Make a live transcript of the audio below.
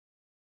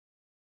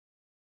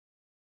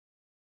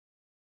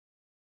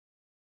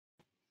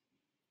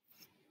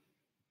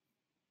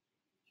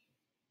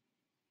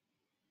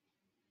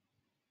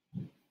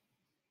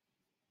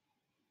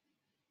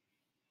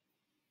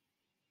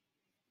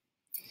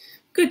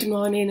Good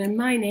morning, and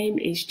my name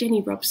is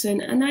Jenny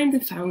Robson, and I'm the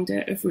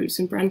founder of Roots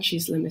and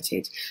Branches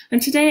Limited.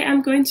 And today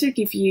I'm going to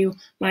give you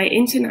my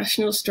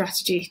international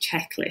strategy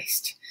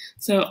checklist.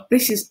 So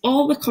this is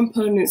all the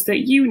components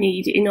that you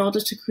need in order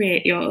to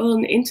create your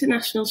own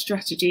international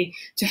strategy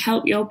to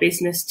help your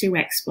business to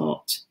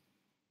export.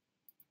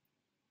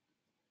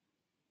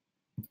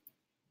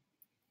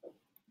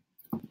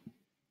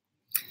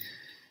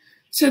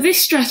 So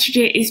this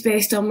strategy is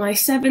based on my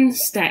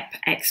 7-step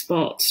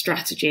export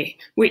strategy,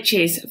 which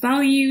is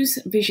values,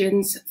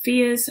 visions,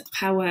 fears,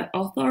 power,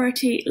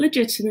 authority,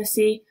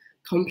 legitimacy,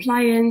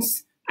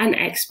 compliance, and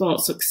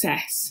export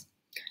success.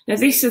 Now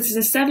this is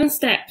a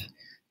 7-step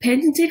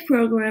patented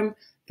program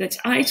that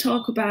I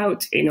talk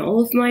about in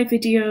all of my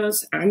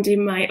videos and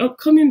in my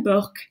upcoming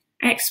book,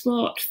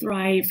 Export,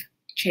 Thrive,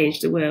 Change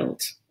the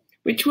World,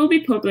 which will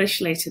be published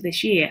later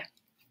this year.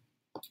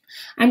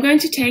 I'm going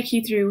to take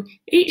you through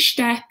each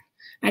step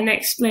and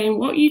explain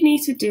what you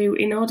need to do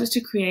in order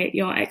to create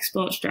your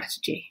export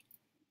strategy.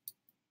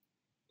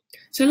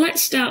 So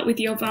let's start with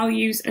your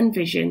values and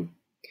vision.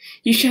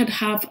 You should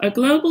have a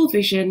global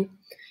vision.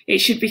 It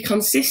should be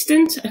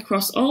consistent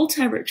across all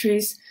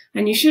territories,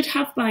 and you should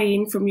have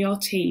buy-in from your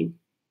team.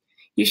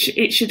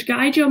 It should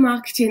guide your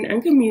marketing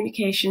and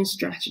communication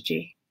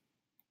strategy.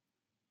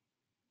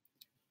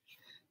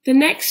 The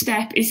next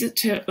step is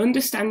to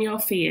understand your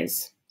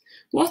fears.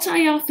 What are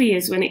your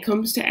fears when it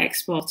comes to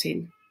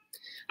exporting?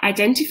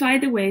 Identify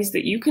the ways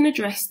that you can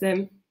address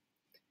them.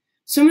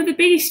 Some of the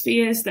biggest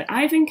fears that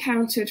I've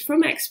encountered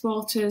from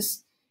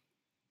exporters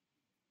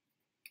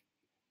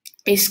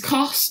is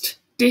cost,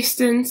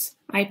 distance,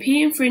 IP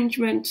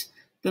infringement,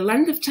 the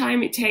length of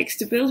time it takes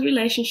to build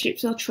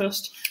relationships or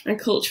trust, and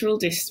cultural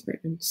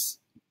difference.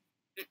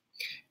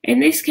 In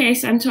this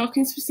case, I'm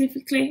talking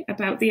specifically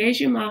about the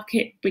Asian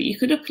market, but you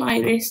could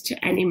apply this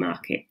to any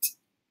market.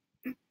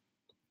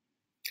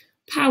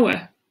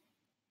 Power.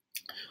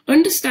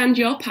 Understand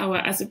your power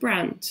as a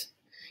brand.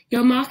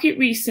 Your market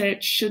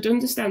research should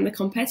understand the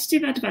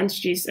competitive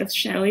advantages of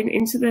selling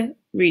into the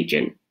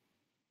region.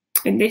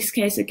 In this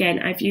case, again,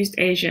 I've used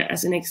Asia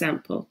as an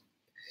example.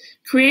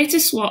 Create a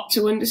SWOT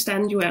to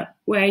understand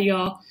where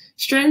your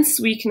strengths,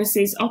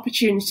 weaknesses,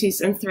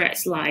 opportunities, and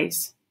threats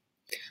lies.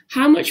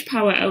 How much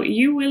power are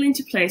you willing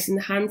to place in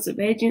the hands of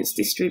agents,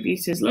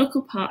 distributors,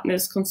 local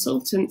partners,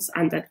 consultants,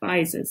 and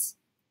advisors?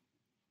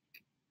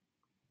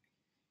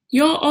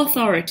 Your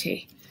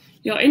authority.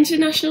 Your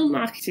international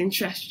marketing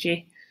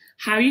strategy,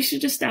 how you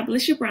should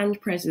establish a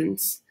brand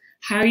presence,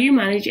 how you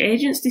manage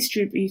agents,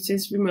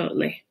 distributors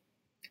remotely.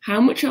 How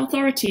much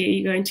authority are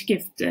you going to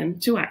give them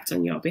to act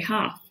on your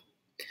behalf?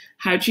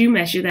 How do you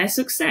measure their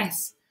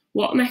success?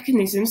 What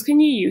mechanisms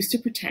can you use to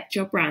protect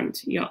your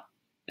brand,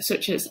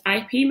 such as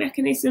IP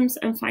mechanisms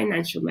and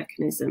financial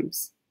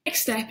mechanisms?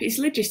 Next step is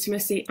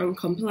legitimacy and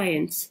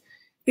compliance.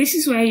 This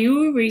is where you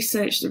will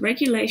research the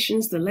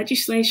regulations, the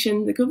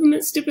legislation, the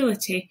government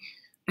stability,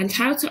 and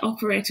how to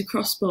operate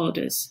across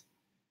borders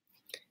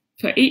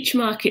for each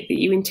market that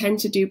you intend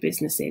to do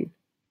business in.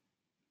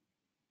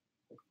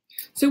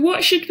 So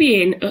what should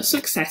be in a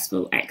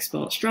successful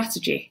export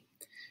strategy?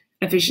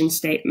 A vision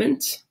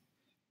statement,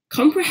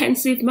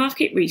 comprehensive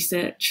market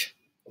research,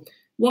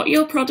 what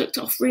your product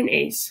offering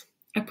is,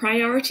 a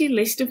priority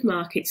list of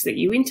markets that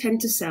you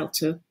intend to sell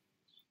to,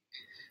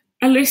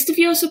 a list of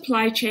your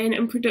supply chain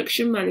and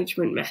production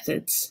management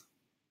methods,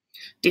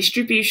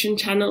 distribution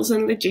channels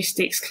and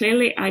logistics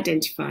clearly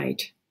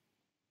identified,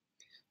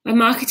 a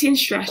marketing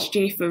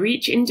strategy for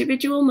each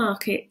individual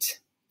market,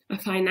 a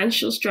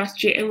financial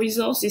strategy and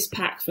resources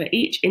pack for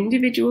each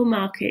individual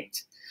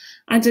market,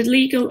 and a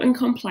legal and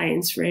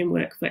compliance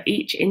framework for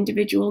each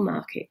individual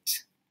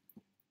market.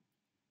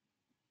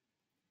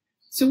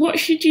 So what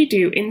should you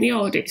do in the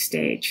audit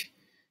stage?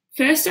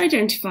 First,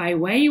 identify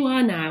where you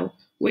are now,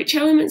 which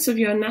elements of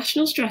your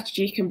national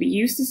strategy can be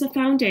used as a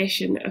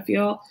foundation of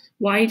your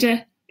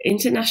wider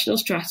international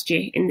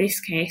strategy, in this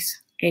case,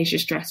 Asia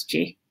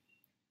strategy.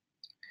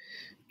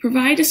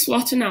 Provide a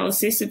SWOT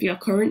analysis of your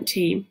current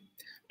team,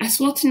 a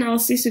SWOT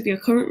analysis of your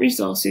current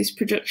resources,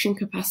 production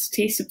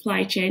capacity,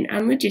 supply chain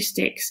and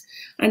logistics,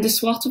 and a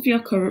SWOT of your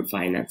current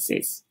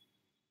finances.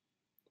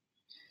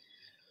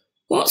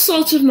 What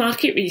sort of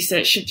market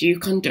research should you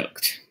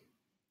conduct?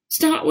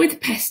 Start with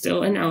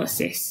pestle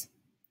analysis.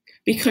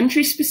 Be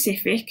country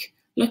specific,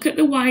 look at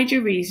the wider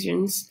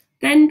regions,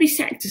 then be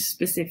sector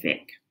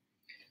specific.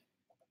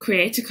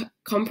 Create a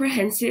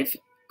comprehensive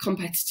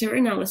competitor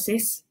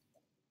analysis,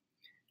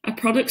 a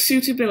product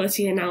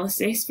suitability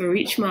analysis for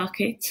each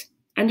market,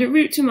 and a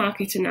route to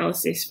market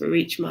analysis for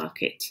each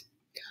market.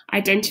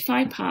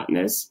 Identify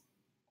partners.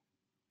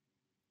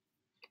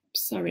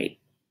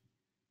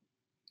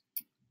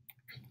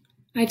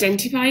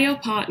 Identify your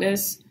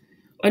partners,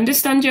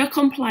 understand your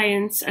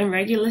compliance and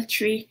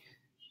regulatory,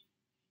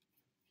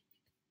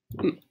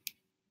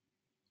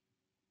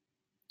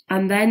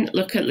 and then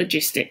look at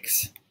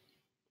logistics.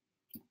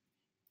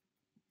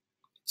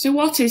 So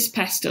what is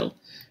pestle?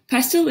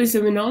 Pestle is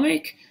a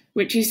mnemonic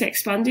which is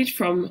expanded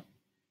from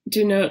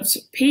denotes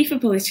P for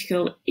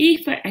political, E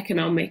for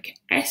economic,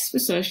 S for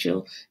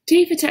social,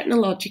 T for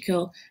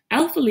technological,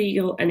 L for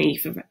legal, and E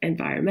for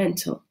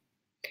environmental.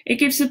 It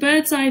gives a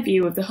bird's eye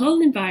view of the whole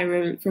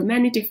environment from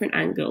many different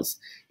angles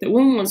that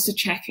one wants to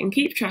check and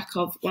keep track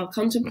of while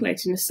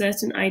contemplating a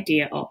certain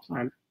idea or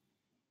plan.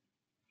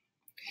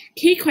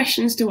 Key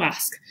questions to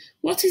ask: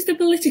 what is the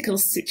political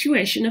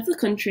situation of the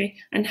country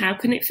and how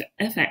can it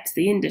affect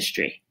the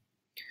industry?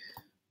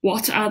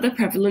 What are the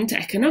prevalent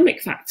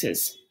economic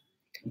factors?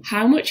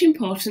 How much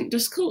importance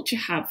does culture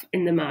have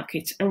in the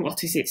market and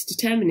what is its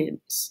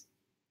determinants?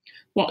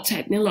 What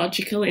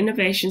technological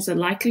innovations are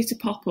likely to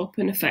pop up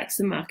and affect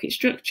the market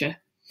structure?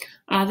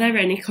 Are there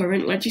any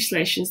current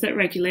legislations that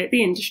regulate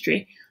the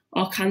industry,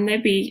 or can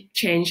there be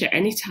change at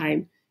any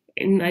time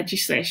in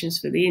legislations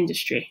for the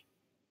industry?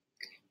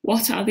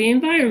 What are the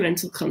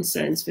environmental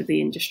concerns for the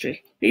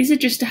industry? These are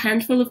just a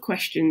handful of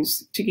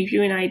questions to give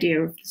you an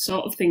idea of the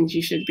sort of things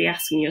you should be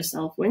asking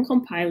yourself when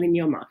compiling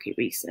your market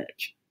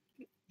research.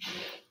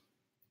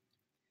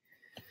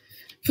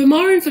 For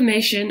more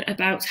information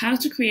about how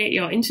to create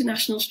your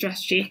international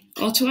strategy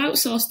or to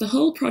outsource the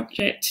whole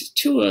project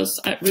to us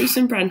at Roots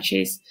and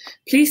Branches,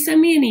 please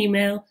send me an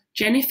email,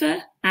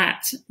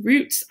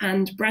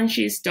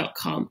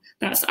 jennifer@rootsandbranches.com.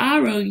 That's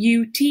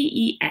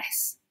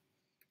ROUTES.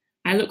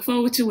 I look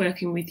forward to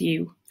working with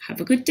you. Have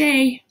a good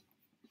day.